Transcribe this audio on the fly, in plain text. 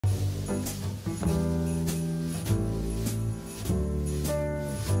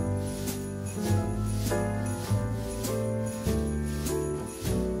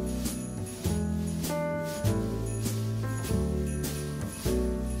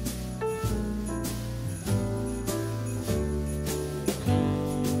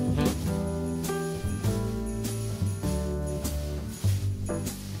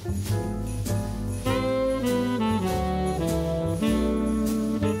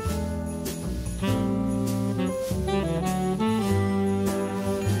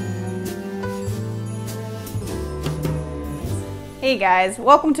Hey guys,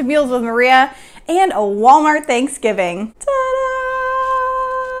 welcome to Meals with Maria and a Walmart Thanksgiving.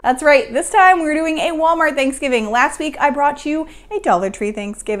 Ta-da! That's right, this time we're doing a Walmart Thanksgiving. Last week I brought you a Dollar Tree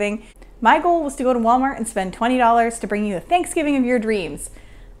Thanksgiving. My goal was to go to Walmart and spend $20 to bring you the Thanksgiving of your dreams.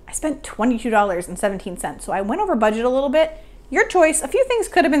 I spent $22.17, so I went over budget a little bit. Your choice, a few things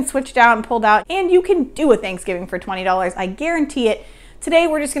could have been switched out and pulled out, and you can do a Thanksgiving for $20, I guarantee it. Today,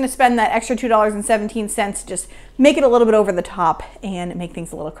 we're just gonna spend that extra $2.17 to just make it a little bit over the top and make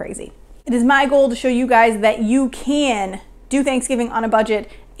things a little crazy. It is my goal to show you guys that you can do Thanksgiving on a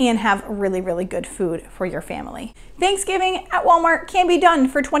budget and have really, really good food for your family. Thanksgiving at Walmart can be done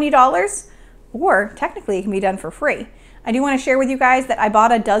for $20, or technically it can be done for free. I do wanna share with you guys that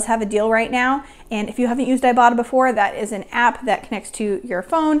Ibotta does have a deal right now, and if you haven't used Ibotta before, that is an app that connects to your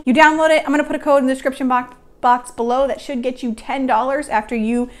phone. You download it, I'm gonna put a code in the description box below that should get you $10 after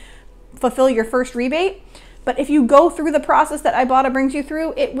you fulfill your first rebate. But if you go through the process that Ibotta brings you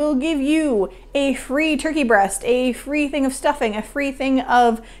through, it will give you a free turkey breast, a free thing of stuffing, a free thing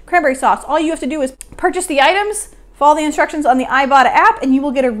of cranberry sauce. All you have to do is purchase the items, follow the instructions on the Ibotta app, and you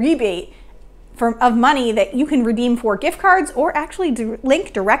will get a rebate of money that you can redeem for gift cards or actually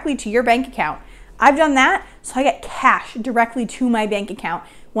link directly to your bank account. I've done that, so I get cash directly to my bank account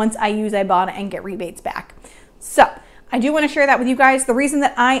once I use Ibotta and get rebates back. So I do want to share that with you guys. The reason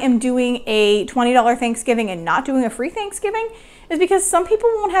that I am doing a $20 Thanksgiving and not doing a free Thanksgiving is because some people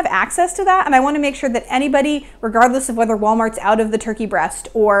won't have access to that, and I want to make sure that anybody, regardless of whether Walmart's out of the turkey breast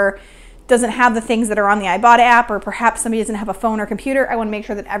or doesn't have the things that are on the Ibotta app, or perhaps somebody doesn't have a phone or computer, I want to make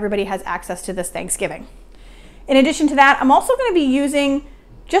sure that everybody has access to this Thanksgiving. In addition to that, I'm also going to be using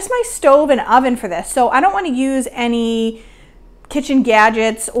just my stove and oven for this. So I don't want to use any kitchen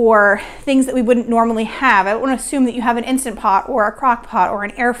gadgets or things that we wouldn't normally have. I don't want to assume that you have an Instant Pot or a crock pot or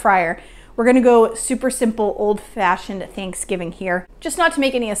an air fryer. We're going to go super simple, old-fashioned Thanksgiving here. Just not to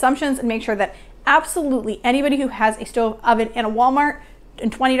make any assumptions, and make sure that absolutely anybody who has a stove, oven, and a Walmart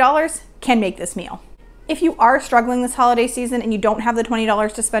and $20 can make this meal. If you are struggling this holiday season and you don't have the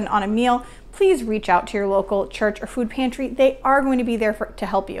 $20 to spend on a meal, please reach out to your local church or food pantry. They are going to be there to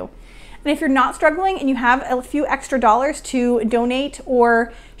help you. And if you're not struggling and you have a few extra dollars to donate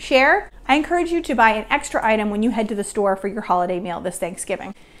or share, I encourage you to buy an extra item when you head to the store for your holiday meal this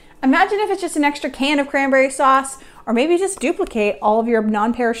Thanksgiving. Imagine if it's just an extra can of cranberry sauce, or maybe just duplicate all of your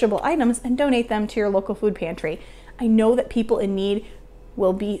non-perishable items and donate them to your local food pantry. I know that people in need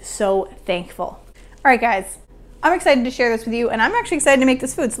will be so thankful. All right, guys, I'm excited to share this with you, and I'm actually excited to make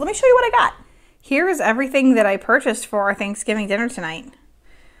this food. So let me show you what I got. Here is everything that I purchased for our Thanksgiving dinner tonight.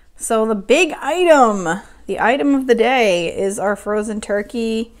 So the big item, the item of the day, is our frozen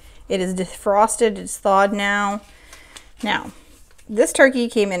turkey. It is defrosted, it's thawed now. Now, this turkey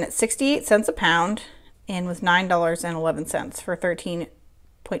came in at 68 cents a pound and was $9.11 for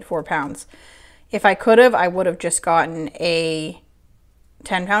 13.4 pounds. If I could have, I would have just gotten a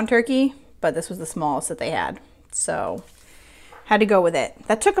 10-pound turkey, but this was the smallest that they had. So had to go with it.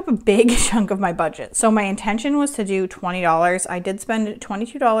 That took up a big chunk of my budget. So my intention was to do $20. I did spend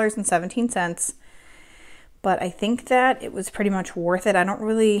 $22.17, but I think that it was pretty much worth it.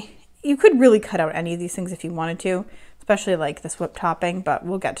 You could really cut out any of these things if you wanted to, especially like this whipped topping, but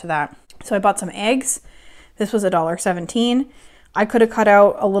we'll get to that. So I bought some eggs. This was $1.17. I could have cut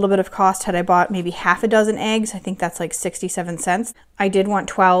out a little bit of cost had I bought maybe half a dozen eggs. I think that's like 67 cents. I did want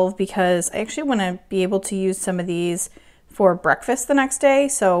 12 because I actually want to be able to use some of these for breakfast the next day.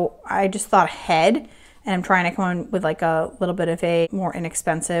 So I just thought ahead, and I'm trying to come on with like a little bit of a more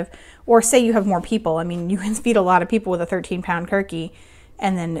inexpensive, or say you have more people. I mean, you can feed a lot of people with a 13-pound turkey,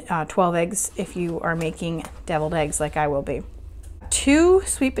 and then 12 eggs if you are making deviled eggs like I will be. 2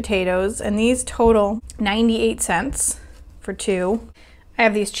 sweet potatoes, and these total 98 cents for 2. I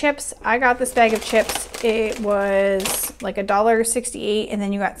have these chips. I got this bag of chips. It was like $1.68, and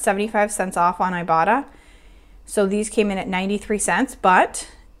then you got 75 cents off on Ibotta. So these came in at 93 cents, but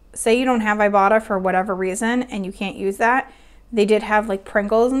say you don't have Ibotta for whatever reason and you can't use that, they did have like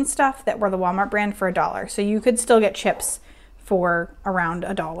Pringles and stuff that were the Walmart brand for $1. So you could still get chips for around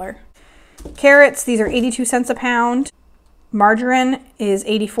 $1. Carrots, these are 82 cents a pound. Margarine is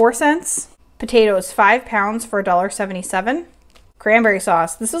 84 cents. Potatoes, 5 pounds for $1.77. Cranberry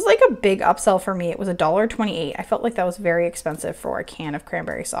sauce. This was like a big upsell for me. It was $1.28. I felt like that was very expensive for a can of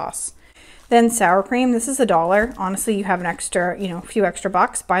cranberry sauce. Then sour cream. This is $1. Honestly, you have an extra, a few extra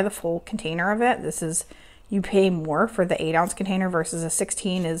bucks. Buy the full container of it. You pay more for the 8-ounce container versus a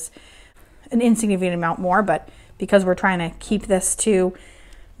 16 is an insignificant amount more, but because we're trying to keep this to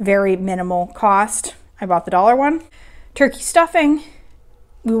very minimal cost, I bought the $1 one. Turkey stuffing.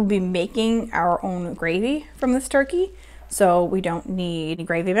 We will be making our own gravy from this turkey, so we don't need any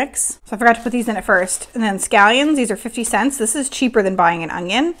gravy mix. So I forgot to put these in at first. And then scallions, these are 50 cents. This is cheaper than buying an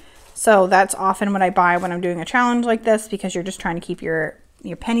onion. So that's often what I buy when I'm doing a challenge like this, because you're just trying to keep your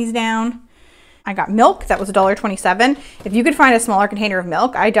pennies down. I got milk. That was $1.27. If you could find a smaller container of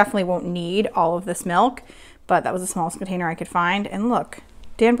milk, I definitely won't need all of this milk, but that was the smallest container I could find. And look,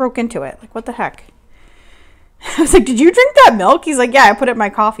 Dan broke into it. Like, what the heck? I was like, did you drink that milk? He's like, yeah, I put it in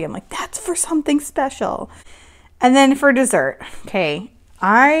my coffee. I'm like, that's for something special. And then for dessert, okay,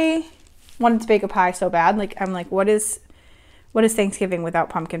 I wanted to bake a pie so bad. Like, I'm like, what is Thanksgiving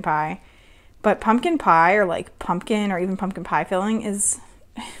without pumpkin pie? But pumpkin pie, or like pumpkin or even pumpkin pie filling, it's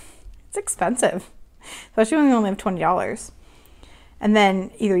expensive, especially when we only have $20. And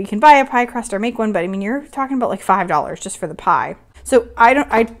then either you can buy a pie crust or make one, but I mean, you're talking about like $5 just for the pie. So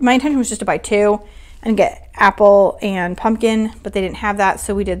my intention was just to buy 2 and get apple and pumpkin, but they didn't have that,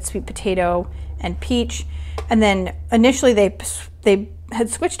 so we did sweet potato and peach. And then initially they had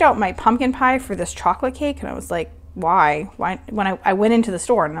switched out my pumpkin pie for this chocolate cake, and I was like, why? When I went into the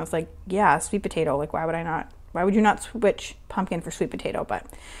store and I was like, yeah, sweet potato, like why would you not switch pumpkin for sweet potato? But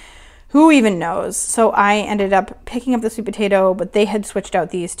who even knows? So I ended up picking up the sweet potato, but they had switched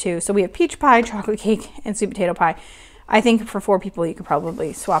out these 2. So we have peach pie, chocolate cake, and sweet potato pie. I think for 4 people, you could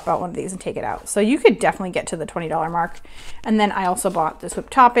probably swap out one of these and take it out. So you could definitely get to the $20 mark. And then I also bought this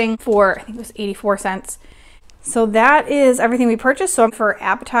whipped topping for, I think it was 84 cents. So that is everything we purchased. So for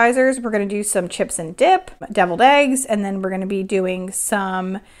appetizers, we're going to do some chips and dip, deviled eggs, and then we're going to be doing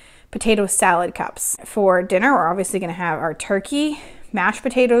some potato salad cups. For dinner, we're obviously going to have our turkey, mashed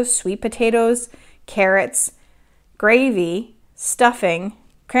potatoes, sweet potatoes, carrots, gravy, stuffing,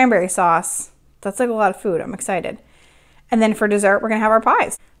 cranberry sauce. That's like a lot of food. I'm excited. And then for dessert, we're going to have our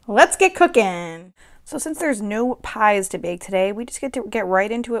pies. Let's get cooking. So since there's no pies to bake today, we just get to get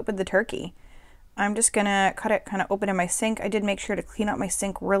right into it with the turkey. I'm just going to cut it kind of open in my sink. I did make sure to clean up my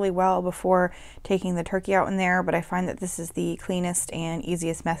sink really well before taking the turkey out in there, but I find that this is the cleanest and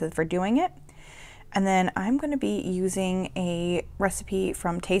easiest method for doing it. And then I'm going to be using a recipe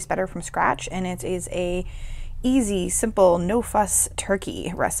from Taste Better from scratch, and it is a easy, simple, no fuss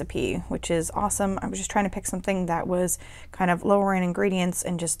turkey recipe, which is awesome. I was just trying to pick something that was kind of lower in ingredients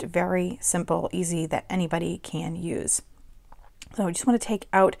and just very simple, easy, that anybody can use. So I just want to take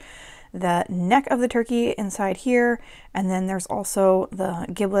out the neck of the turkey inside here, and then there's also the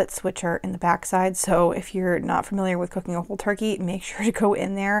giblets, which are in the back side. So if you're not familiar with cooking a whole turkey, make sure to go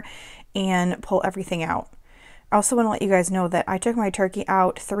in there and pull everything out. I also want to let you guys know that I took my turkey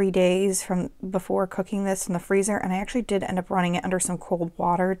out 3 days from before cooking this in the freezer, and I actually did end up running it under some cold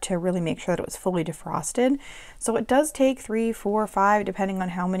water to really make sure that it was fully defrosted. So it does take 3, 4, 5, depending on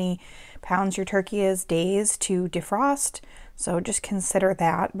how many pounds your turkey is, days to defrost. So just consider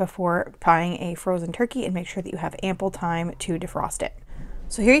that before buying a frozen turkey, and make sure that you have ample time to defrost it.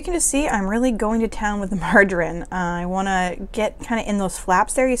 So here you can just see I'm really going to town with the margarine. I want to get kind of in those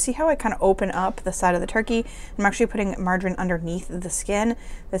flaps there. You see how I kind of open up the side of the turkey? I'm actually putting margarine underneath the skin.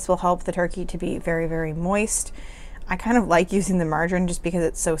 This will help the turkey to be very, very moist. I kind of like using the margarine just because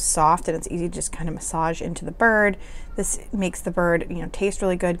it's so soft and it's easy to just kind of massage into the bird. This makes the bird, taste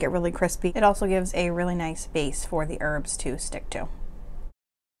really good, get really crispy. It also gives a really nice base for the herbs to stick to.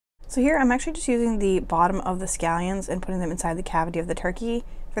 So here I'm actually just using the bottom of the scallions and putting them inside the cavity of the turkey.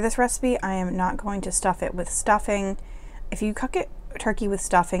 For this recipe, I am not going to stuff it with stuffing. If you cook turkey with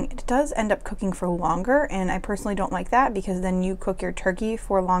stuffing, it does end up cooking for longer, and I personally don't like that because then you cook your turkey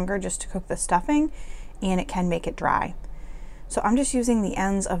for longer just to cook the stuffing, and it can make it dry. So I'm just using the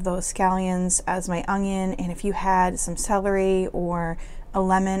ends of those scallions as my onion, and if you had some celery or a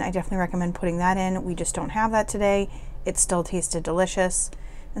lemon, I definitely recommend putting that in. We just don't have that today. It still tasted delicious.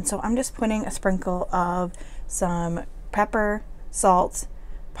 And so I'm just putting a sprinkle of some pepper, salt,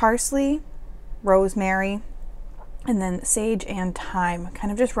 parsley, rosemary, and then sage and thyme, kind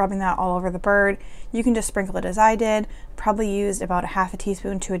of just rubbing that all over the bird. You can just sprinkle it as I did. Probably used about a half a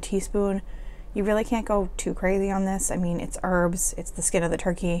teaspoon to a teaspoon. You really can't go too crazy on this. I mean, it's herbs, it's the skin of the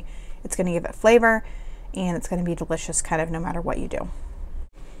turkey. It's going to give it flavor. and it's going to be delicious kind of no matter what you do.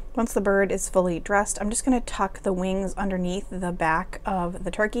 Once the bird is fully dressed, I'm just going to tuck the wings underneath the back of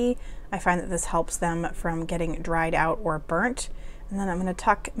the turkey. I find that this helps them from getting dried out or burnt. And then I'm going to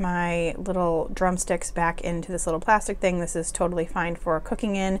tuck my little drumsticks back into this little plastic thing. This is totally fine for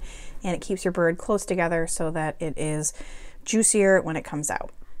cooking in, and it keeps your bird close together so that it is juicier when it comes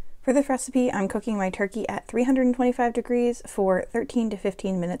out. For this recipe, I'm cooking my turkey at 325 degrees for 13 to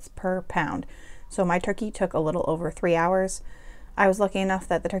 15 minutes per pound. So my turkey took a little over 3 hours. I was lucky enough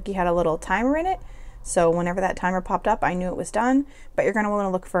that the turkey had a little timer in it, so whenever that timer popped up, I knew it was done, but you're going to want to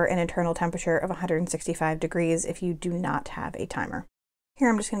look for an internal temperature of 165 degrees if you do not have a timer. Here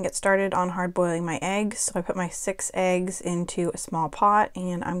I'm just going to get started on hard boiling my eggs. So I put my 6 eggs into a small pot,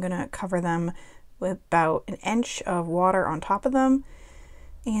 and I'm going to cover them with about an inch of water on top of them.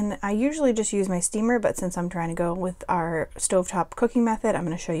 And I usually just use my steamer, but since I'm trying to go with our stovetop cooking method, I'm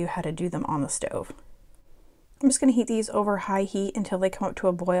going to show you how to do them on the stove. I'm just going to heat these over high heat until they come up to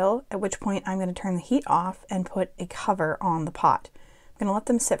a boil, at which point I'm going to turn the heat off and put a cover on the pot. I'm going to let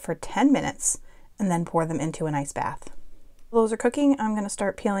them sit for 10 minutes and then pour them into an ice bath. While those are cooking, I'm going to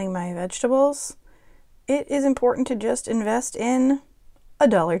start peeling my vegetables. It is important to just invest in a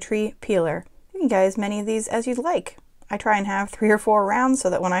Dollar Tree peeler. You can get as many of these as you'd like. I try and have 3 or 4 rounds so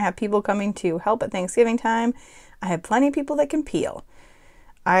that when I have people coming to help at Thanksgiving time, I have plenty of people that can peel.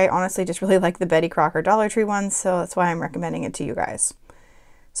 I honestly just really like the Betty Crocker Dollar Tree ones, so that's why I'm recommending it to you guys.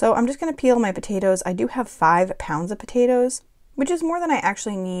 So I'm just going to peel my potatoes. I do have 5 pounds of potatoes, which is more than I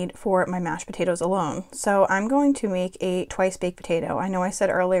actually need for my mashed potatoes alone. So I'm going to make a twice baked potato. I know I said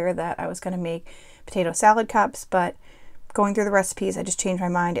earlier that I was going to make potato salad cups, but going through the recipes, I just changed my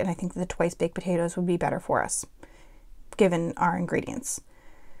mind, and I think the twice baked potatoes would be better for us, given our ingredients.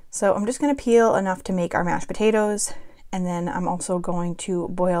 So I'm just going to peel enough to make our mashed potatoes. And then I'm also going to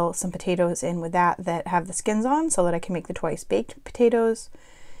boil some potatoes in with that have the skins on so that I can make the twice baked potatoes.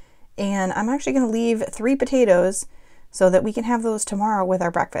 And I'm actually going to leave 3 potatoes so that we can have those tomorrow with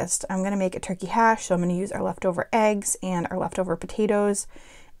our breakfast. I'm going to make a turkey hash, so I'm going to use our leftover eggs and our leftover potatoes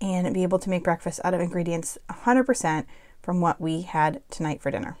and be able to make breakfast out of ingredients 100% from what we had tonight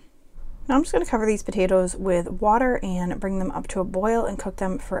for dinner. Now I'm just going to cover these potatoes with water and bring them up to a boil and cook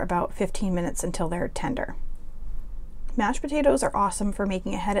them for about 15 minutes until they're tender. Mashed potatoes are awesome for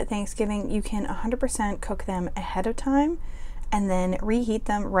making ahead at Thanksgiving. You can 100% cook them ahead of time and then reheat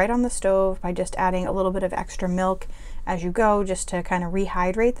them right on the stove by just adding a little bit of extra milk as you go just to kind of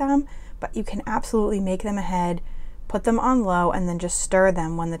rehydrate them. But you can absolutely make them ahead, put them on low, and then just stir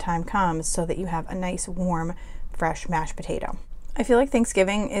them when the time comes so that you have a nice warm fresh mashed potato. I feel like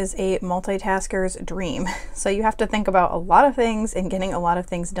Thanksgiving is a multitasker's dream. So you have to think about a lot of things and getting a lot of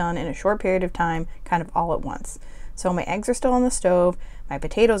things done in a short period of time, kind of all at once. So my eggs are still on the stove, my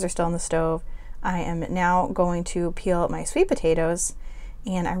potatoes are still on the stove. I am now going to peel my sweet potatoes,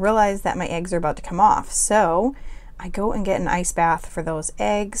 and I realize that my eggs are about to come off. So I go and get an ice bath for those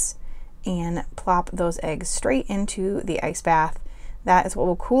eggs and plop those eggs straight into the ice bath. That is what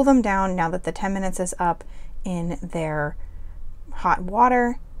will cool them down now that the 10 minutes is up in their hot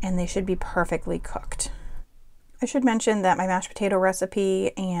water, and they should be perfectly cooked. I should mention that my mashed potato recipe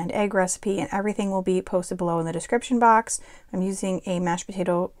and egg recipe and everything will be posted below in the description box. I'm using a mashed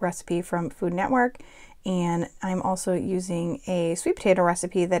potato recipe from Food Network, and I'm also using a sweet potato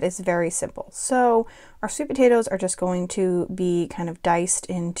recipe that is very simple. So our sweet potatoes are just going to be kind of diced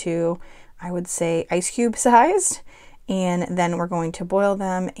into, I would say, ice cube sized, and then we're going to boil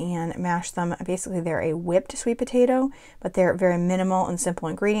them and mash them. Basically, they're a whipped sweet potato, but they're very minimal and simple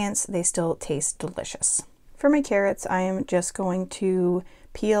ingredients. They still taste delicious. For my carrots, I am just going to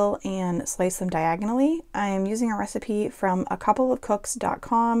peel and slice them diagonally. I am using a recipe from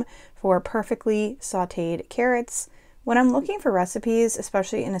acoupleofcooks.com for perfectly sauteed carrots. When I'm looking for recipes,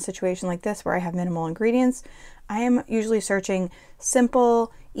 especially in a situation like this where I have minimal ingredients, I am usually searching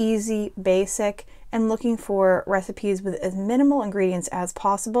simple, easy, basic, and looking for recipes with as minimal ingredients as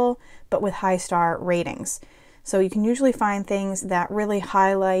possible, but with high star ratings. So you can usually find things that really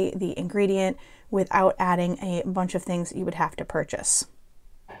highlight the ingredient without adding a bunch of things you would have to purchase.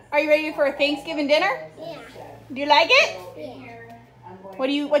 Are you ready for a Thanksgiving dinner? Yeah. Do you like it?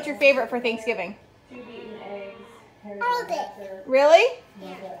 Yeah. What's your favorite for Thanksgiving? All of it. Really?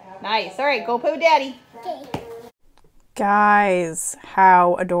 Yeah. Nice. All right, go play with Daddy. Okay. Guys,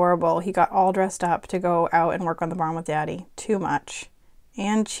 how adorable. He got all dressed up to go out and work on the barn with Daddy. Too much.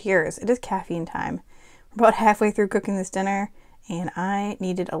 And cheers. It is caffeine time. We're about halfway through cooking this dinner, and I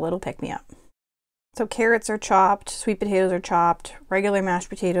needed a little pick-me-up. So carrots are chopped, sweet potatoes are chopped, regular mashed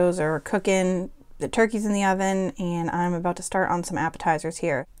potatoes are cooking, the turkey's in the oven, and I'm about to start on some appetizers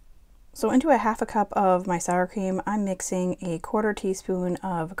here. So into a half a cup of my sour cream, I'm mixing a 1/4 teaspoon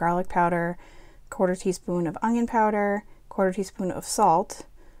of garlic powder, 1/4 teaspoon of onion powder, 1/4 teaspoon of salt,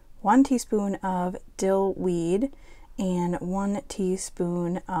 1 teaspoon of dill weed, and 1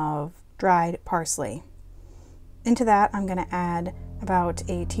 teaspoon of dried parsley. Into that, I'm going to add about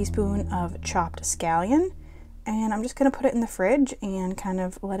a teaspoon of chopped scallion, and I'm just going to put it in the fridge and kind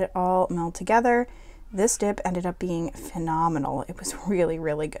of let it all meld together. This dip ended up being phenomenal. It was really,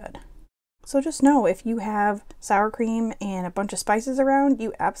 really good. So just know, if you have sour cream and a bunch of spices around,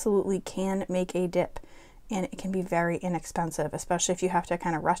 you absolutely can make a dip, and it can be very inexpensive, especially if you have to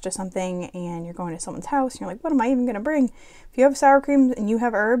kind of rush to something and you're going to someone's house and you're like, what am I even going to bring? If you have sour cream and you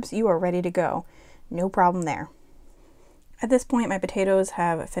have herbs, you are ready to go. No problem there. At this point, my potatoes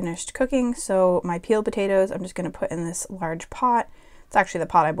have finished cooking, so my peeled potatoes I'm just going to put in this large pot. It's actually the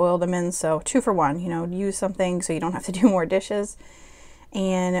pot I boiled them in, so 2 for 1, you know, use something so you don't have to do more dishes.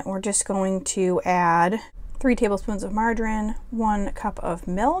 And we're just going to add 3 tablespoons of margarine, 1 cup of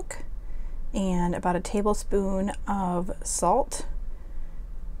milk, and about a tablespoon of salt.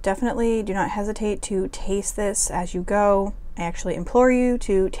 Definitely do not hesitate to taste this as you go. I actually implore you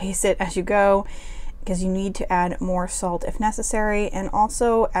to taste it as you go, because you need to add more salt if necessary, and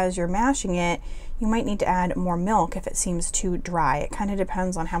also as you're mashing it, you might need to add more milk if it seems too dry. It kind of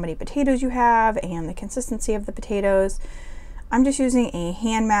depends on how many potatoes you have and the consistency of the potatoes. I'm just using a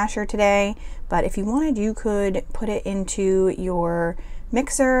hand masher today, but if you wanted, you could put it into your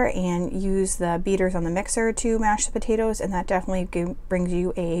mixer and use the beaters on the mixer to mash the potatoes, and that definitely brings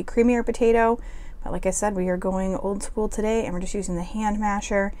you a creamier potato. But like I said, we are going old school today and we're just using the hand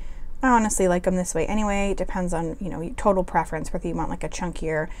masher. I honestly like them this way anyway. It depends on, you know, total preference, whether you want like a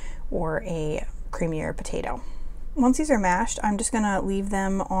chunkier or a creamier potato. Once these are mashed, I'm just going to leave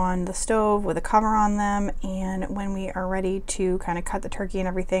them on the stove with a cover on them, and when we are ready to kind of cut the turkey and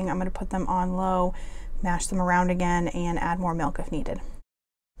everything, I'm going to put them on low, mash them around again, and add more milk if needed.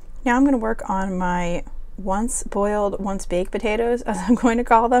 Now I'm going to work on my once boiled, once baked potatoes, as I'm going to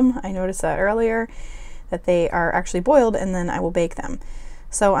call them. I noticed that earlier, that they are actually boiled and then I will bake them.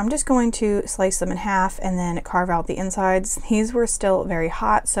 So I'm just going to slice them in half and then carve out the insides. These were still very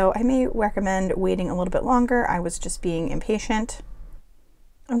hot, so I may recommend waiting a little bit longer. I was just being impatient.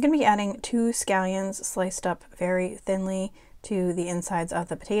 I'm going to be adding 2 scallions sliced up very thinly to the insides of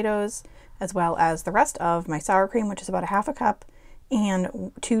the potatoes, as well as the rest of my sour cream, which is about a half a cup,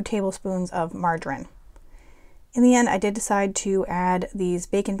 and 2 tablespoons of margarine. In the end, I did decide to add these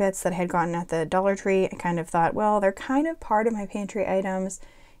bacon bits that I had gotten at the Dollar Tree. I kind of thought, well, they're kind of part of my pantry items.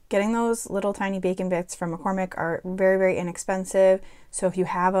 Getting those little tiny bacon bits from McCormick are very, very inexpensive. So if you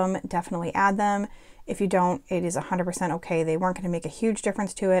have them, definitely add them. If you don't, it is 100% okay. They weren't going to make a huge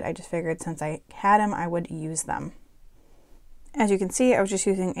difference to it. I just figured since I had them, I would use them. As you can see, I was just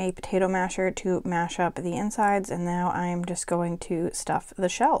using a potato masher to mash up the insides, and now I'm just going to stuff the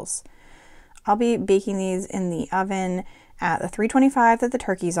shells. I'll be baking these in the oven at the 325 that the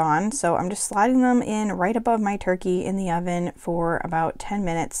turkey's on, so I'm just sliding them in right above my turkey in the oven for about 10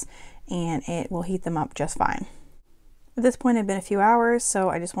 minutes, and it will heat them up just fine. At this point, it's been a few hours, so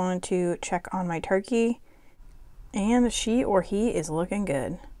I just wanted to check on my turkey, and she or he is looking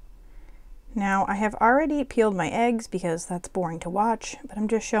good. Now, I have already peeled my eggs because that's boring to watch, but I'm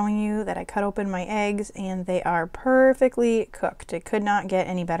just showing you that I cut open my eggs and they are perfectly cooked. It could not get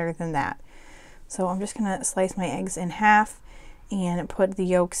any better than that. So I'm just going to slice my eggs in half and put the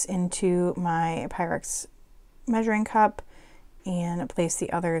yolks into my Pyrex measuring cup and place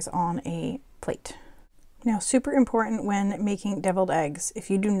the others on a plate. Now, super important when making deviled eggs, if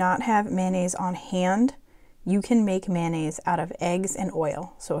you do not have mayonnaise on hand, you can make mayonnaise out of eggs and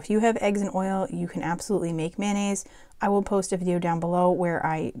oil. So if you have eggs and oil, you can absolutely make mayonnaise. I will post a video down below where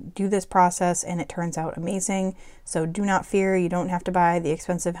I do this process and it turns out amazing. So do not fear, you don't have to buy the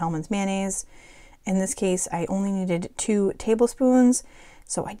expensive Hellmann's mayonnaise. In this case, I only needed 2 tablespoons,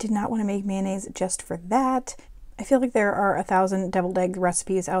 so I did not want to make mayonnaise just for that. I feel like there are 1,000 deviled egg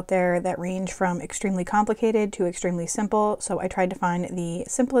recipes out there that range from extremely complicated to extremely simple, so I tried to find the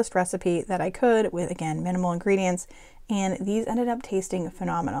simplest recipe that I could with, again, minimal ingredients, and these ended up tasting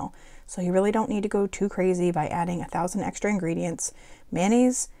phenomenal. So you really don't need to go too crazy by adding 1,000 extra ingredients.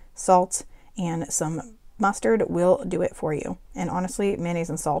 Mayonnaise, salt, and some mustard will do it for you. And honestly, mayonnaise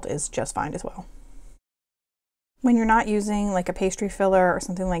and salt is just fine as well. When you're not using like a pastry filler or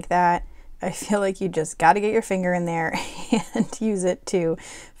something like that, I feel like you just got to get your finger in there and use it to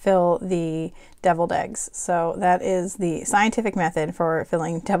fill the deviled eggs. So that is the scientific method for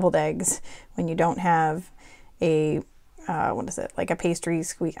filling deviled eggs when you don't have a, what is it, like a pastry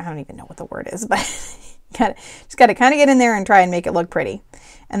squeak. I don't even know what the word is, but Just got to kind of get in there and try and make it look pretty.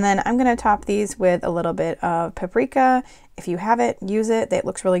 And then I'm going to top these with a little bit of paprika. If you have it, use it. It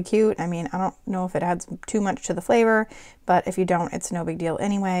looks really cute. I mean, I don't know if it adds too much to the flavor, but if you don't, it's no big deal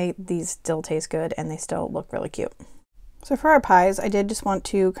anyway. These still taste good and they still look really cute. So for our pies, I did just want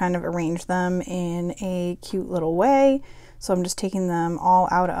to kind of arrange them in a cute little way. So I'm just taking them all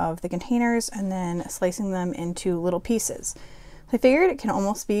out of the containers and then slicing them into little pieces. I figured it can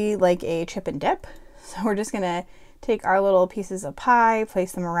almost be like a chip and dip. So we're just gonna take our little pieces of pie,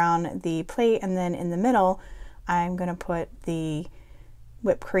 place them around the plate, and then in the middle, I'm gonna put the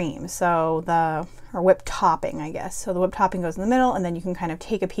whipped cream. Or whipped topping, I guess. So the whipped topping goes in the middle, and then you can kind of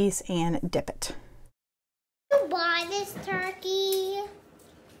take a piece and dip it. Did you buy this turkey?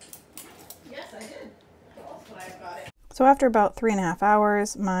 Yes, I did. Also, I got it. So after about 3.5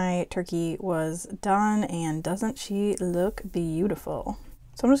 hours, my turkey was done, and doesn't she look beautiful?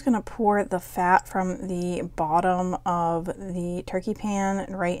 So I'm just going to pour the fat from the bottom of the turkey pan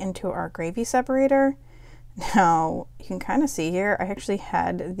right into our gravy separator. Now, you can kind of see here, I actually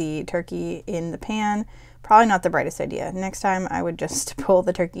had the turkey in the pan. Probably not the brightest idea. Next time I would just pull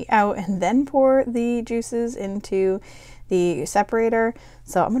the turkey out and then pour the juices into the separator.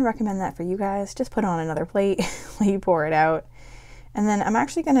 So I'm going to recommend that for you guys. Just put it on another plate while you pour it out. And then I'm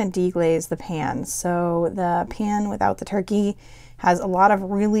actually going to deglaze the pan. So the pan without the turkey has a lot of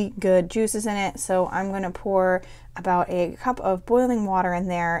really good juices in it. So I'm going to pour about a cup of boiling water in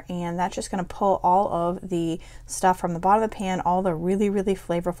there, and that's just going to pull all of the stuff from the bottom of the pan, all the really, really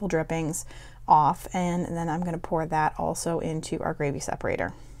flavorful drippings off. And then I'm going to pour that also into our gravy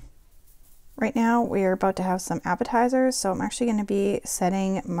separator. Right now we're about to have some appetizers. So I'm actually going to be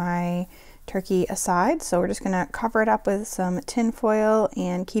setting my turkey aside. So we're just going to cover it up with some tin foil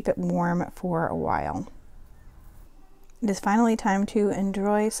and keep it warm for a while. It is finally time to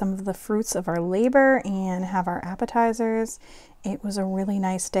enjoy some of the fruits of our labor and have our appetizers. It was a really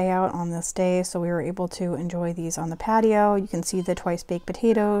nice day out on this day, so we were able to enjoy these on the patio. You can see the twice baked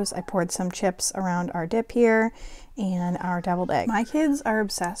potatoes. I poured some chips around our dip here and our deviled egg. My kids are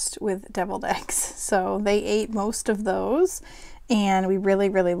obsessed with deviled eggs, so they ate most of those, and we really,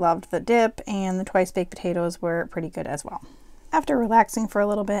 really loved the dip, and the twice baked potatoes were pretty good as well. After relaxing for a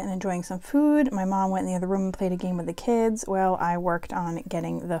little bit and enjoying some food, my mom went in the other room and played a game with the kids while I worked on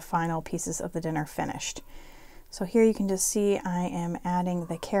getting the final pieces of the dinner finished. So here you can just see I am adding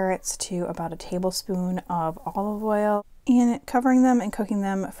the carrots to about a tablespoon of olive oil and covering them and cooking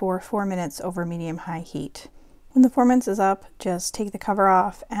them for 4 minutes over medium-high heat. When the 4 minutes is up, just take the cover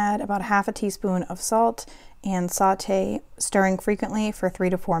off, add about 1/2 teaspoon of salt, and saute, stirring frequently for 3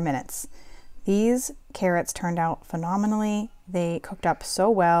 to 4 minutes. These carrots turned out phenomenally. They cooked up so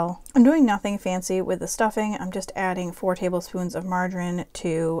well. I'm doing nothing fancy with the stuffing. I'm just adding 4 tablespoons of margarine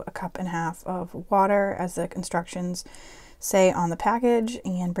to 1.5 cups of water, as the instructions say on the package,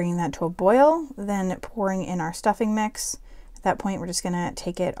 and bringing that to a boil, then pouring in our stuffing mix. At that point, we're just gonna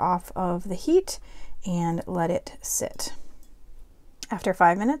take it off of the heat and let it sit. After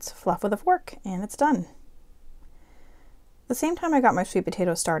 5 minutes, fluff with a fork, and it's done. At the same time I got my sweet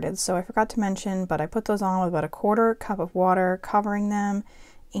potatoes started, so I forgot to mention, but I put those on with about 1/4 cup of water, covering them,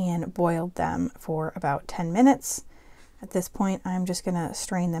 and boiled them for about 10 minutes. At this point, I'm just gonna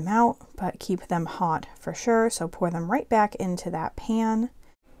strain them out, but keep them hot for sure, so pour them right back into that pan.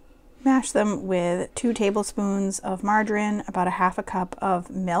 Mash them with 2 tablespoons of margarine, about 1/2 cup of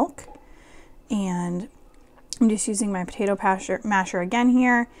milk, and I'm just using my potato masher again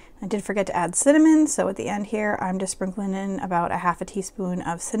here. I did forget to add cinnamon, so at the end here, I'm just sprinkling in about 1/2 teaspoon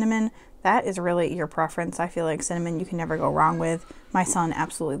of cinnamon. That is really your preference. I feel like cinnamon you can never go wrong with. My son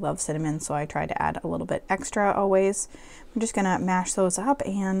absolutely loves cinnamon, so I try to add a little bit extra always. I'm just gonna mash those up,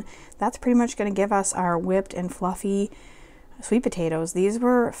 and that's pretty much gonna give us our whipped and fluffy sweet potatoes. These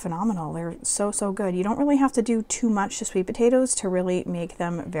were phenomenal. They're so, so good. You don't really have to do too much to sweet potatoes to really make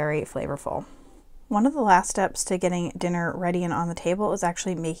them very flavorful. One of the last steps to getting dinner ready and on the table is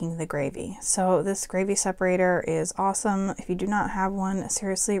actually making the gravy. So this gravy separator is awesome. If you do not have one,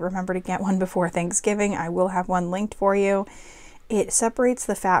 seriously, remember to get one before Thanksgiving. I will have one linked for you. It separates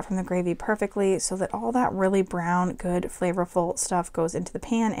the fat from the gravy perfectly so that all that really brown, good, flavorful stuff goes into the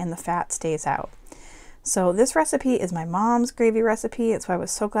pan and the fat stays out. So this recipe is my mom's gravy recipe. That's why I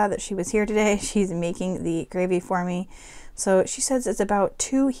was so glad that she was here today. She's making the gravy for me. So she says it's about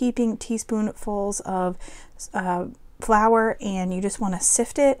 2 heaping teaspoonfuls of flour, and you just want to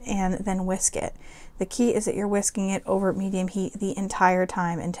sift it and then whisk it. The key is that you're whisking it over medium heat the entire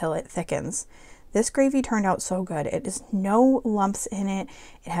time until it thickens. This gravy turned out so good. It is no lumps in it.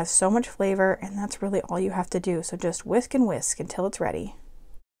 It has so much flavor, and that's really all you have to do. So just whisk and whisk until it's ready.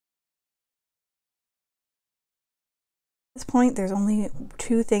 point, there's only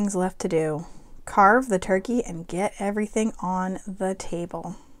two things left to do. Carve the turkey and get everything on the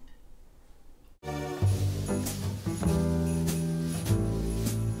table.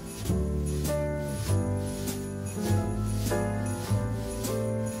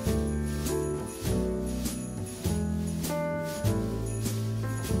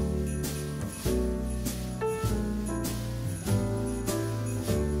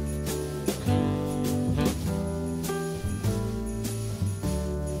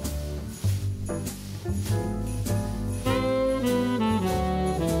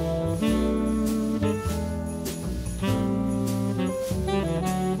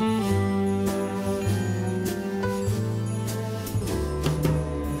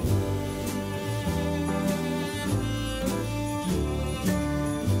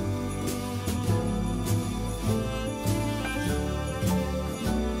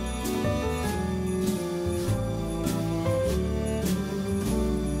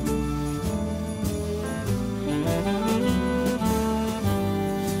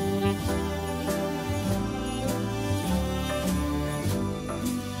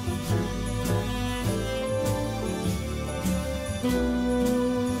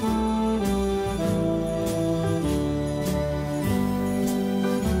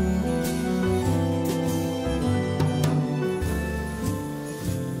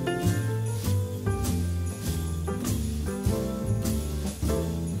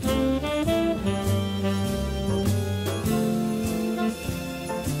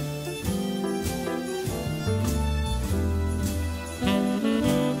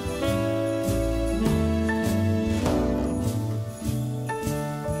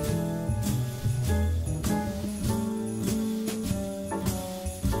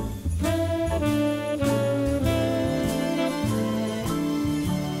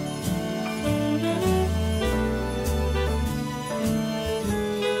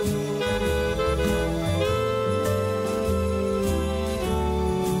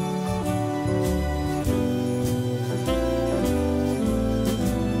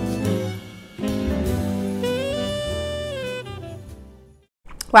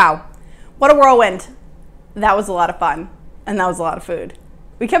 Wow, what a whirlwind. That was a lot of fun, and that was a lot of food.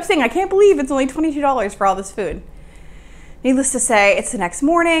 We kept saying, I can't believe it's only $22 for all this food. Needless to say, it's the next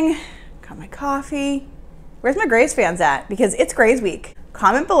morning, got my coffee. Where's my Grays fans at? Because it's Grays week.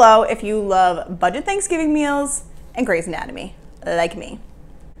 Comment below if you love budget Thanksgiving meals and Grey's Anatomy, like me.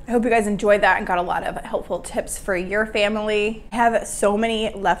 I hope you guys enjoyed that and got a lot of helpful tips for your family. I have so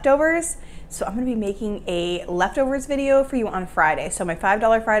many leftovers, so I'm gonna be making a leftovers video for you on Friday. So my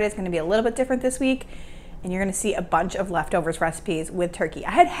 $5 Friday is gonna be a little bit different this week, and you're gonna see a bunch of leftovers recipes with turkey.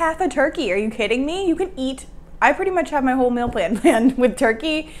 I had half a turkey, are you kidding me? You can eat, I pretty much have my whole meal plan planned with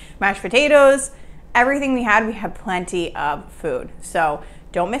turkey, mashed potatoes, everything we had plenty of food. So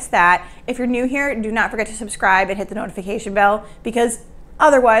don't miss that. If you're new here, do not forget to subscribe and hit the notification bell, because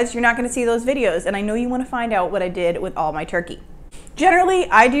otherwise you're not gonna see those videos, and I know you wanna find out what I did with all my turkey. Generally,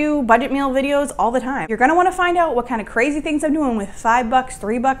 I do budget meal videos all the time. You're gonna wanna find out what kind of crazy things I'm doing with $5,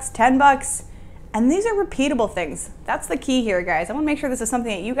 $3, $10, and these are repeatable things. That's the key here, guys. I wanna make sure this is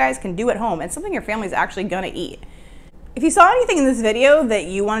something that you guys can do at home and something your family's actually gonna eat. If you saw anything in this video that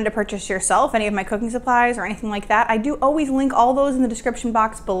you wanted to purchase yourself, any of my cooking supplies or anything like that, I do always link all those in the description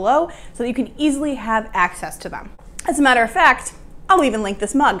box below so that you can easily have access to them. As a matter of fact, I'll even link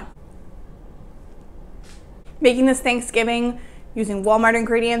this mug. Making this Thanksgiving using Walmart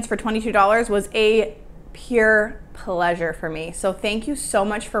ingredients for $22 was a pure pleasure for me. So thank you so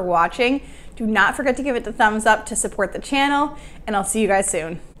much for watching. Do not forget to give it the thumbs up to support the channel, and I'll see you guys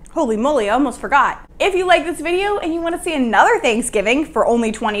soon. Holy moly, I almost forgot. If you like this video and you want to see another Thanksgiving for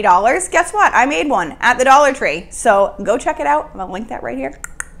only $20, guess what? I made one at the Dollar Tree. So go check it out. I'll link that right here.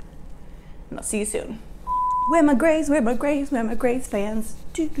 And I'll see you soon. Where my Grays, where my Grays, where my Grays fans.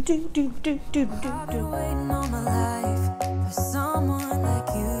 Do, do, do, do, do, do, do.